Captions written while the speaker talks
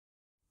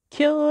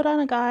Kia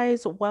ora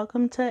guys,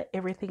 welcome to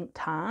Everything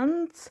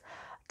Tans.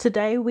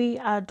 Today we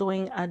are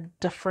doing a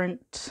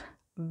different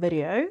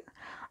video.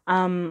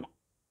 I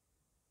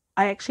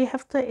actually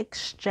have to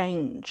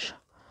exchange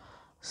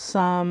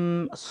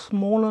some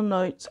smaller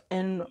notes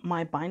in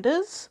my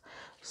binders.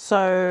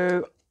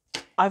 So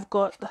I've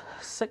got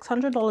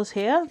 $600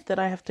 here that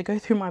I have to go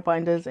through my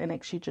binders and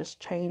actually just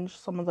change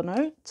some of the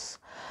notes.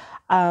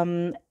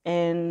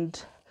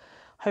 And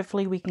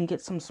hopefully we can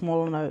get some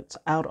smaller notes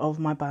out of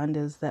my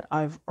binders that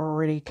I've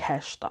already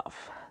cashed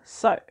off.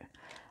 So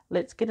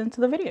let's get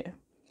into the video.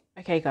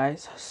 Okay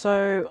guys,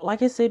 so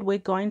like I said, we're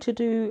going to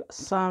do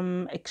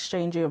some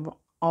exchanging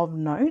of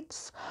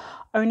notes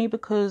only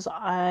because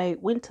I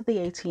went to the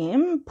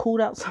ATM,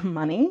 pulled out some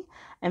money,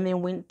 and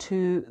then went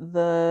to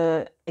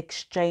the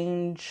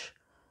exchange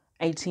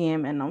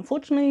ATM, and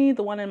unfortunately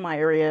the one in my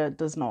area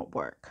does not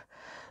work.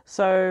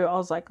 So I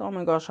was like, oh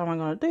my gosh, how am I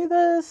going to do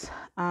this?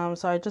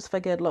 So I just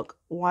figured, look,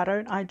 why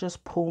don't I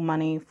just pull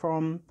money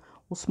from,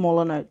 or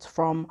smaller notes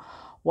from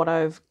what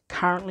I've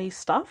currently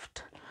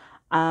stuffed,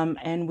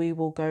 and we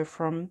will go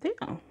from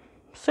there.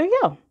 So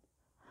yeah,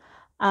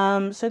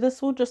 so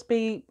this will just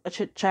be a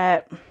chit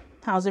chat,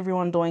 how's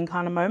everyone doing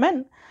kind of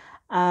moment.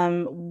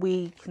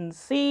 We can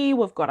see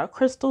we've got our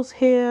crystals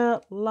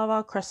here, love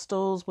our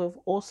crystals. We've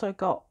also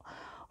got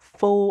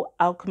full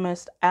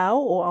alchemist Al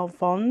or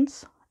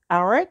Alphonse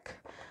Alric.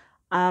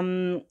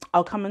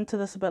 I'll come into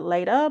this a bit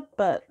later,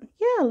 but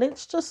yeah,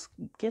 let's just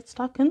get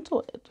stuck into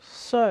it.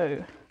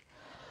 So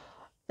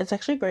it's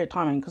actually great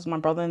timing because my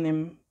brother and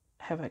them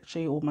have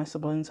actually, all my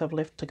siblings have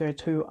left to go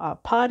to a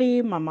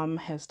party. My mum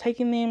has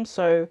taken them,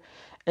 so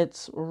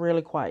it's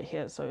really quiet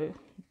here. So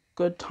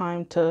good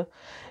time to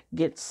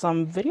get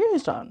some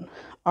videos done.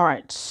 All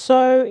right,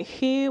 so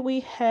here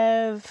we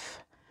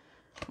have,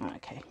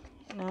 okay,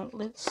 now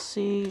let's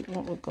see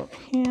what we've got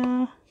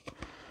here.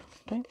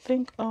 Don't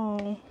think,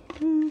 oh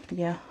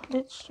yeah,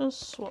 let's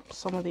just swap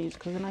some of these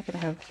because then I can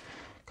have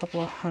a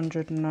couple of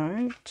 100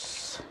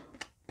 notes.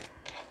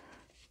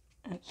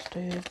 Let's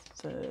do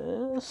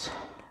this.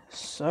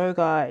 So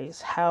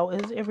guys, how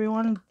is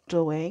everyone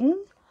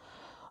doing?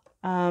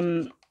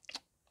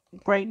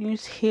 Great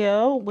news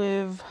here,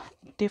 with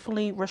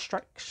definitely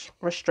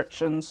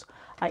restrictions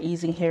are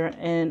easing here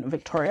in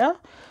Victoria,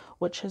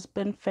 which has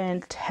been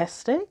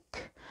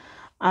fantastic.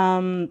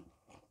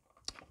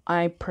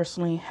 I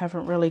personally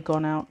haven't really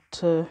gone out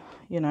to,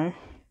 to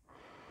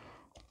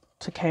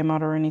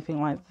Kmart or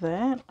anything like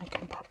that. I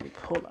can probably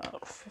pull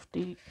out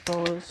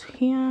 $50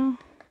 here.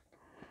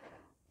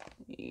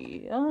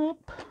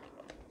 Yep.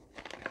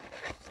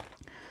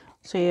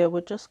 So yeah,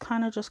 we're just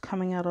kind of just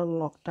coming out of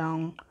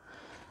lockdown,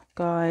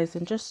 guys,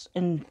 and just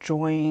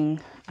enjoying,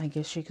 I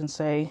guess you can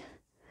say,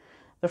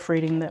 the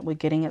freedom that we're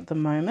getting at the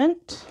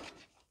moment,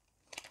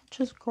 which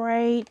is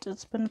great.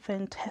 It's been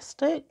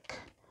fantastic,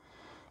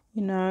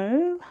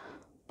 Alrighty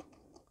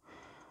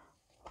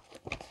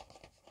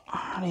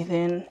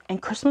then,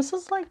 and Christmas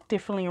is like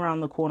definitely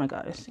around the corner,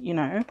 guys.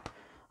 I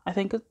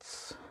think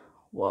it's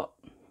what,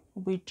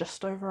 we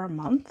just over a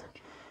month,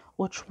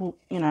 which will,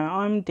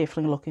 I'm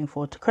definitely looking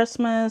forward to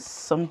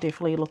Christmas. I'm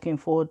definitely looking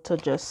forward to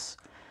just,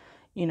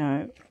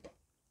 I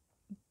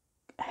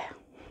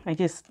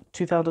guess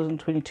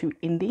 2022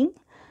 ending,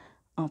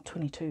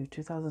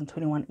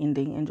 2021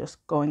 ending, and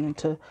just going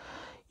into,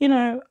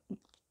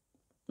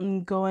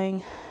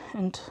 going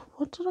into,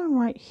 what did I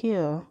write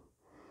here?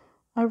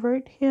 I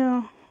wrote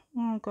here,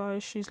 oh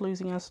guys, she's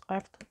losing us. I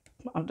have to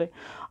update.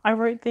 I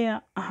wrote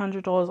there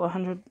 $100.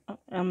 100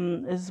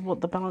 is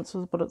what the balance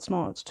is, but it's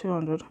not. It's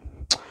 200.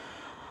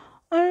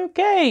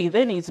 Okay,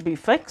 that needs to be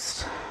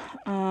fixed.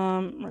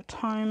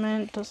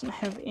 Retirement doesn't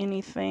have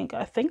anything.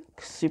 I think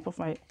super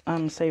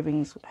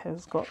savings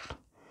has got,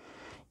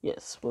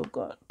 yes, we've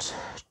got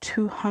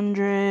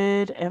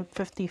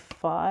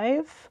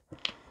 255.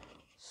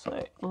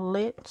 So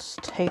let's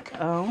take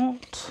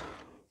out,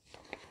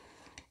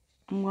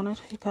 I'm gonna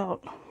take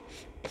out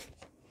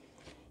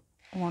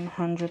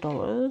 $100.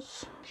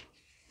 So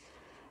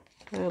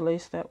at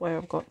least that way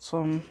I've got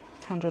some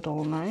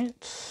 $100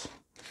 notes.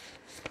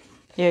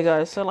 Yeah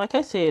guys, so like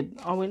I said,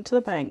 I went to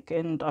the bank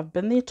and I've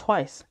been there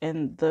twice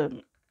and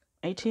the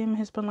ATM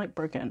has been like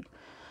broken.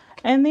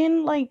 And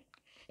then like,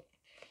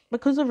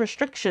 because of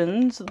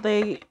restrictions,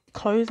 they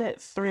close at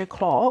 3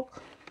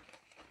 o'clock,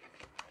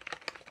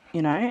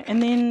 and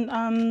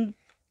then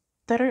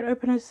they don't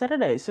open on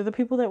Saturday. So the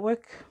people that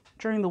work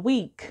during the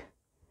week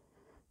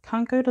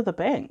can't go to the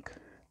bank.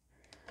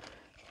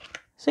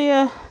 So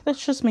yeah,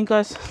 that's just me,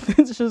 guys.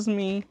 That's just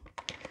me.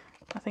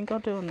 I think I'll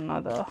do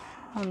another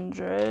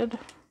 100.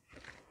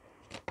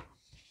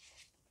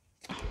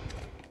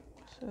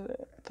 So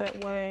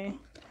that way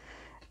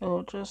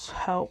it'll just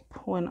help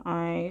when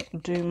I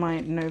do my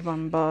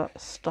November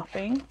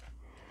stuffing.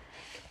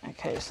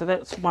 Okay, so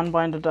that's one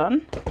binder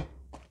done.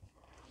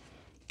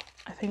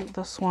 I think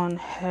this one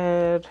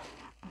had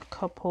a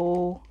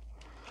couple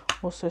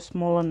also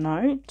smaller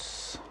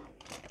notes.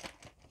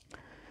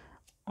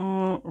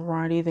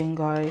 Alrighty then,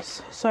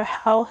 guys. So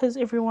how has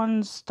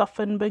everyone's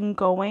stuffing been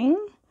going?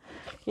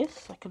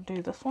 Yes, I can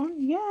do this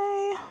one.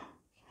 Yay!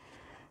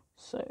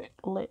 So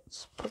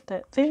let's put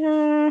that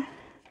there.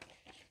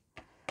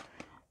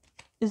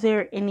 Is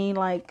there any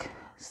like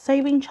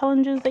saving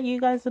challenges that you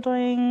guys are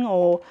doing,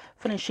 or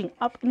finishing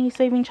up any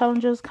saving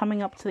challenges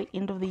coming up to the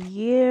end of the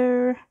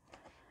year?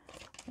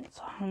 It's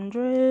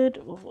 100.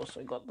 We've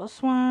also got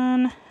this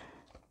one.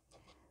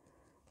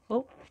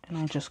 Oh, and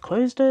I just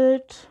closed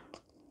it.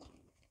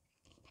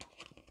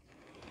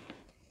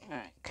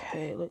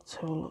 Okay, let's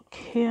have a look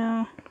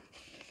here.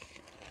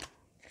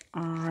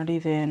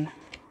 Alrighty then.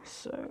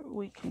 So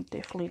we can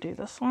definitely do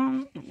this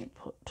one. Let me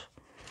put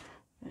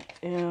that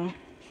there.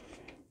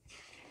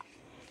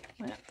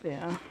 That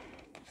there.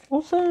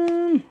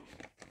 Awesome.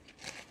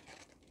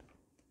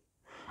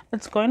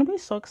 It's going to be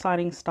so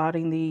exciting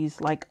starting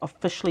these, like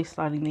officially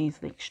starting these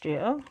next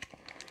year.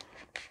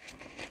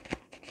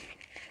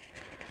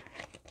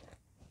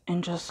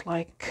 And just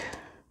like,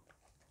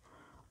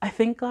 I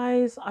think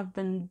guys,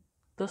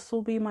 this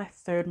will be my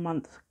 3rd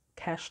month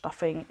cash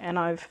stuffing, and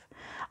I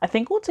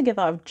think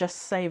altogether I've just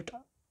saved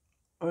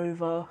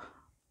over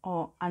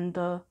or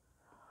under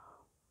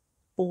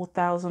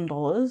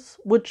 $4,000,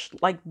 which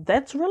like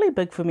that's really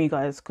big for me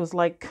guys, because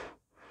like,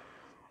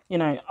 you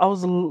know, I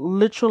was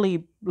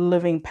literally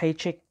living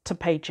paycheck to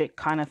paycheck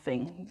kind of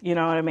thing, you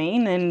know what I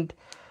mean? And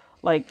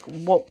like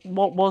what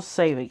was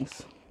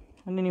savings?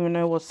 I didn't even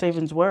know what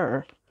savings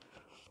were.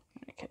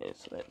 Okay,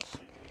 so that's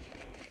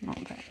not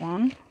that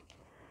one.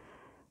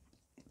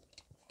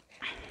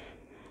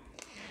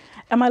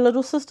 And my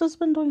little sister's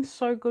been doing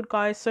so good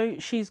guys. So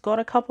she's got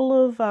a couple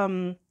of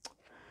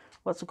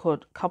what's it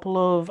called, couple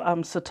of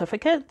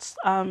certificates.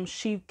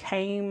 She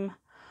came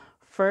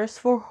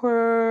first for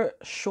her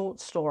short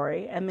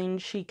story, and then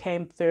she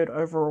came 3rd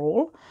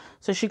overall,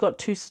 so she got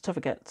 2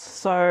 certificates.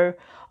 So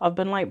I've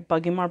been like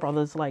bugging my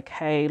brothers like,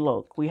 hey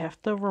look, we have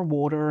to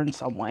reward her in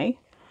some way.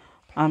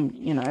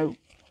 You know,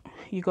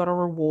 you got to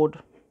reward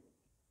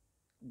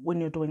when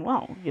you're doing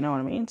well, you know what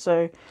I mean?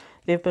 So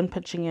they've been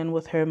pitching in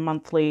with her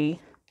monthly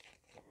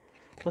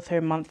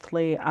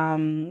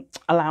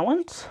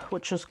allowance,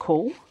 which is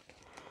cool.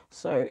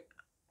 So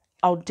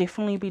I'll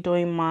definitely be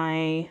doing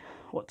my,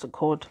 what's it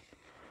called,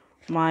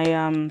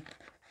 my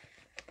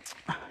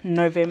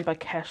November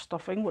cash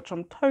stuffing, which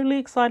I'm totally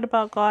excited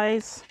about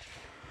guys.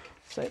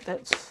 So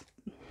that's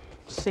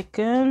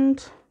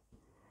 2nd.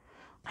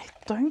 I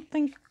don't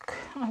think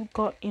I've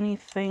got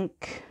anything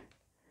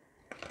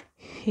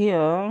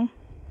here,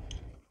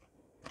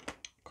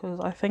 because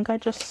I think I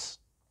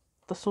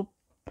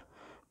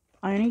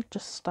only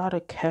just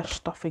started cash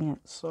stuffing it,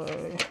 so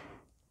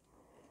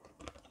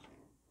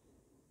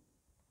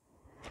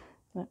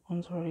that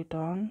one's already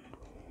done.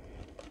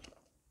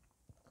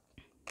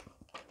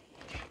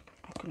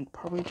 I can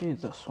probably do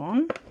this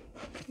one.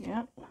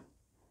 Yep.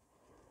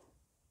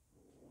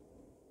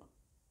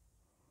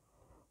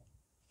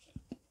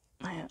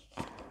 Yeah.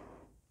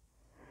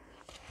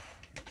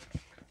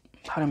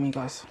 Pardon me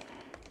guys.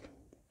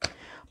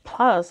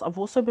 Plus I've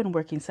also been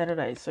working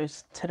Saturdays, so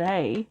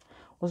today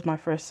was my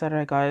first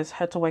Saturday guys.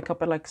 Had to wake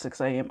up at like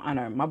 6 a.m. I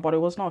know my body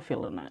was not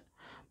feeling it,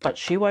 but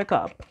she woke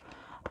up.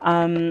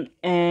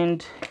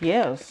 And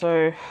yeah,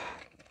 so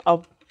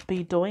I'll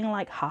be doing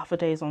like half a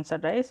days on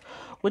Saturdays,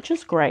 which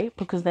is great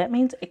because that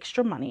means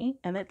extra money,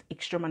 and that's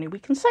extra money we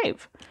can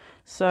save.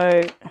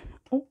 So,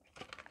 oh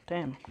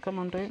damn, come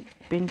on dude,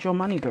 bend your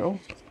money girl.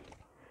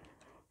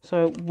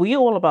 So we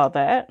all about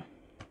that.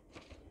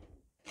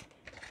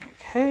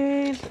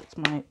 Okay, that's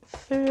my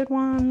 3rd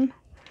one,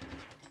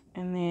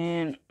 and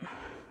then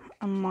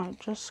I might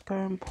just go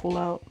and pull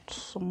out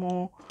some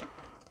more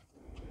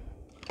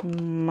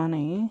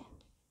money,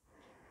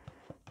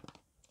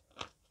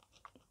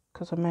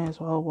 because I may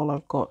as well while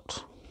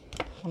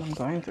I'm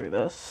going through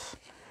this.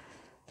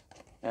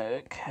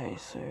 Okay,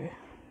 so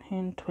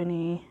 10,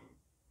 20,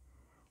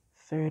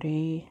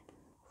 30,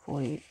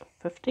 40,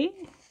 50.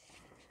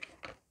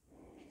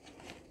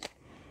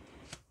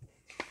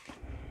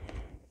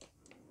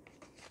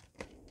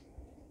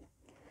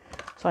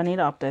 So I need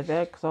to update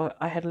that because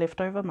I had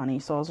leftover money,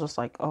 so I was just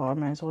like, oh, I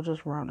may as well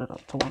just round it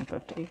up to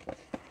 150.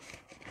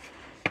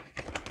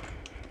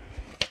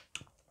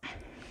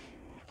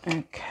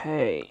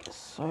 Okay,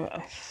 so I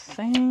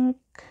think,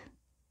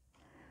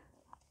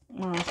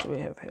 what else do we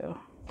have here?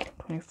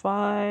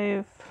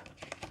 25,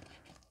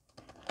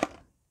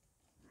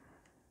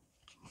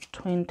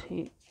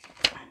 20,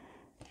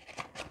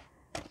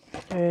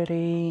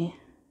 30,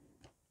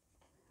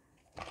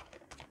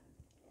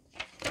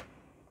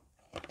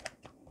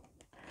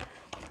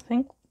 I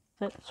think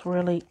that's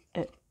really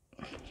it.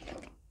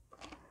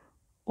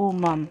 Oh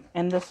mum,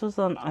 and this is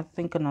I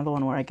think another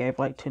one where I gave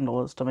like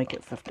 $10 to make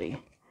it 50.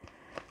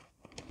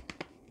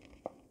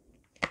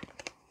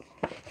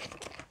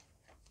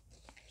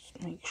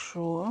 Just make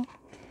sure.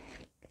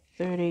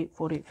 30,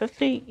 40,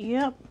 50,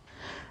 yep.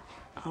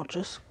 I'll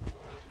just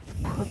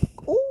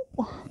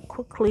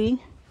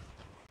quickly,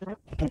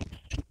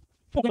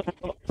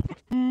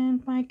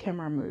 and my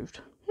camera moved.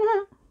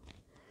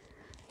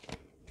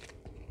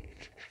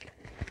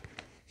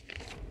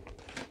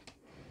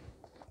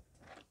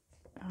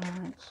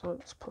 Alright, so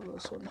let's put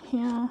this on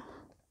here.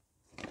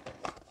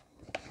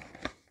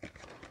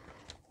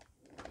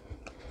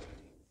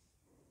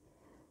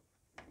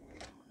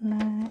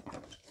 No.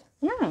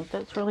 Yeah,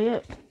 that's really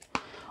it.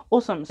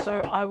 Awesome. So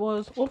I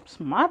was, oops,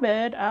 my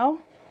bad, Al.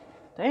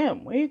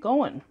 Damn, where you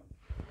going?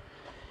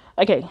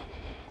 Okay,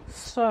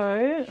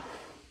 so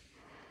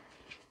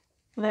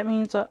that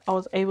means that I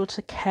was able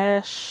to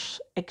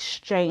cash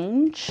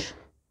exchange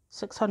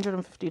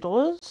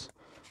 $650.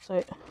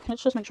 So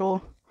let's just make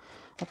sure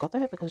I've got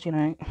that, because you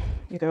know,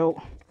 your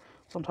girl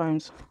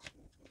sometimes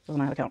doesn't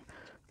know how to count.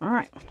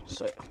 Alright,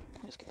 so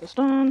let's get this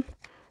done.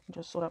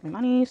 Just sort out my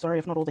money. Sorry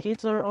if not all the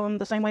heads are on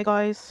the same way,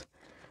 guys.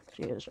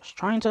 She is just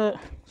trying to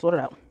sort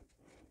it out.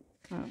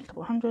 A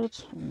couple of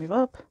hundreds, and move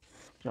up.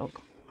 I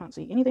can't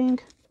see anything.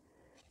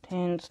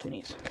 10s,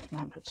 20s,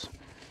 100s.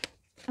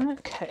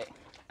 Okay.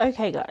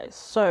 Okay, guys.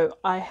 So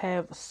I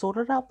have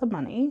sorted out the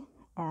money.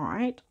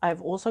 Alright.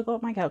 I've also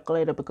got my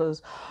calculator,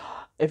 because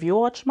if you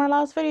watched my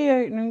last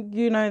video,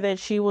 you know that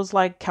she was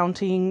like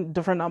counting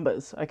different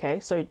numbers. Okay.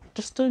 So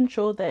just to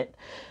ensure that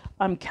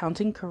I'm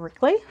counting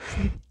correctly,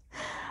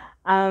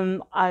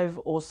 I've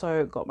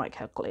also got my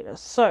calculator.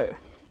 So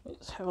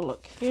let's have a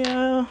look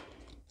here.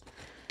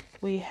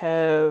 We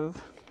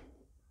have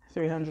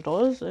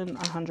 $300 in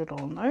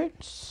 $100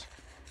 notes.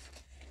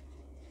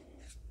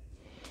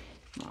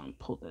 I'll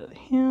pull that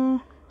here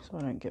so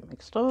I don't get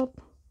mixed up.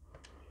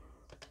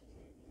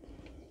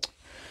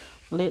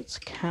 Let's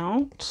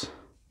count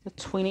the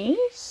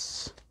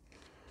 20s.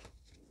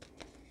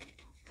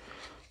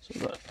 So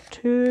we've got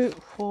 2,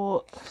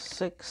 4,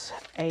 6,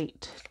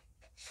 8,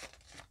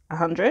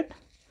 100.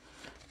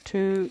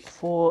 2,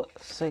 4,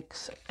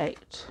 6,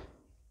 8.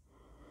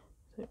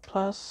 So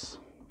plus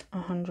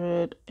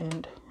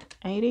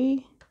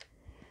 180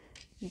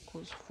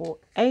 equals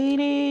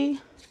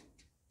 480.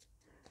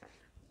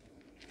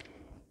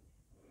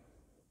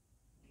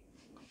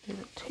 Do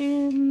the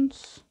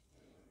 10s.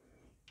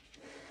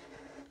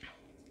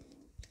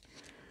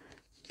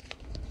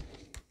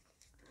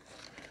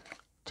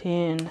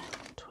 10,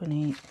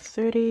 20,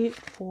 30,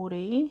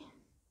 40,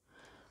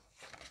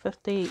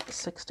 50,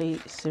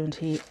 60,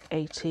 70,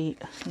 80,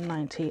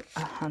 90,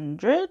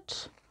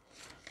 100.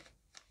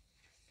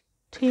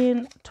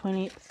 10,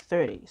 20,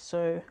 30.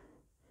 So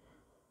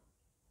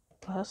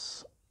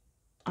plus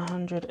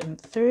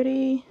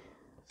 130,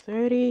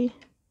 30.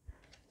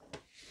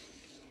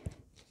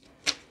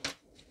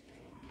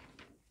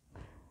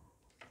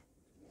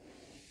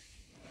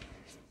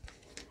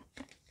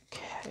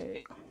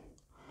 Okay.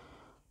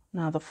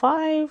 Now the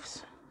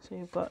 5s. So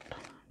you've got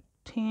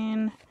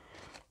 10,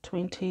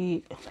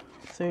 20,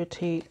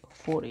 30,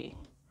 40.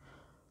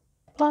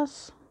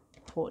 Plus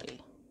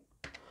 40.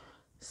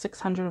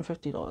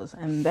 $650,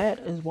 and that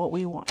is what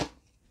we want.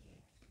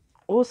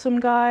 Awesome,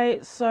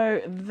 guys.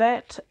 So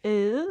that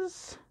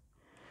is,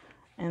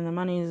 and the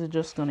money is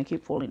just going to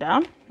keep falling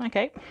down.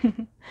 Okay.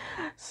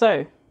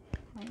 So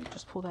let me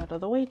just pull that out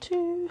of the way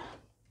too.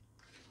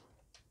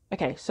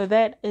 Okay, so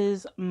that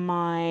is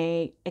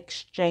my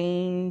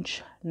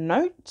exchange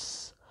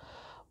notes,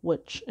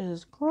 which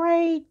is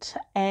great.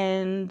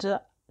 And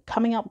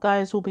coming up,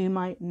 guys, will be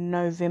my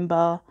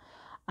November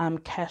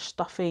cash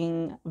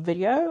stuffing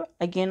video.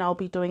 Again, I'll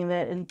be doing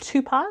that in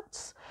 2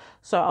 parts.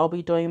 So I'll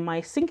be doing my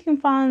sinking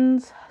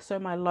funds, so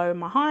my low,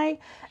 my high,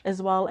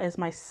 as well as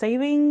my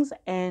savings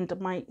and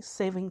my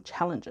saving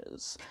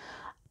challenges.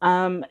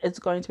 It's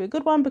going to be a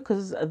good one,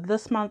 because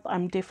this month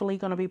I'm definitely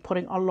going to be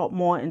putting a lot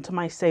more into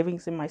my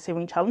savings and my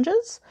saving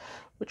challenges,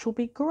 which will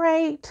be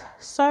great.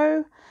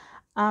 So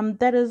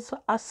that is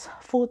us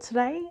for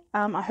today.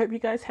 I hope you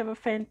guys have a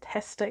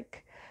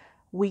fantastic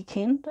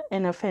weekend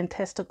and a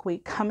fantastic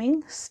week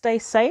coming. Stay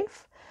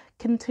safe,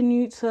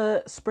 continue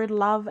to spread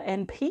love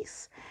and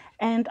peace,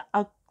 and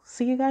I'll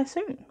see you guys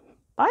soon.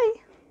 Bye.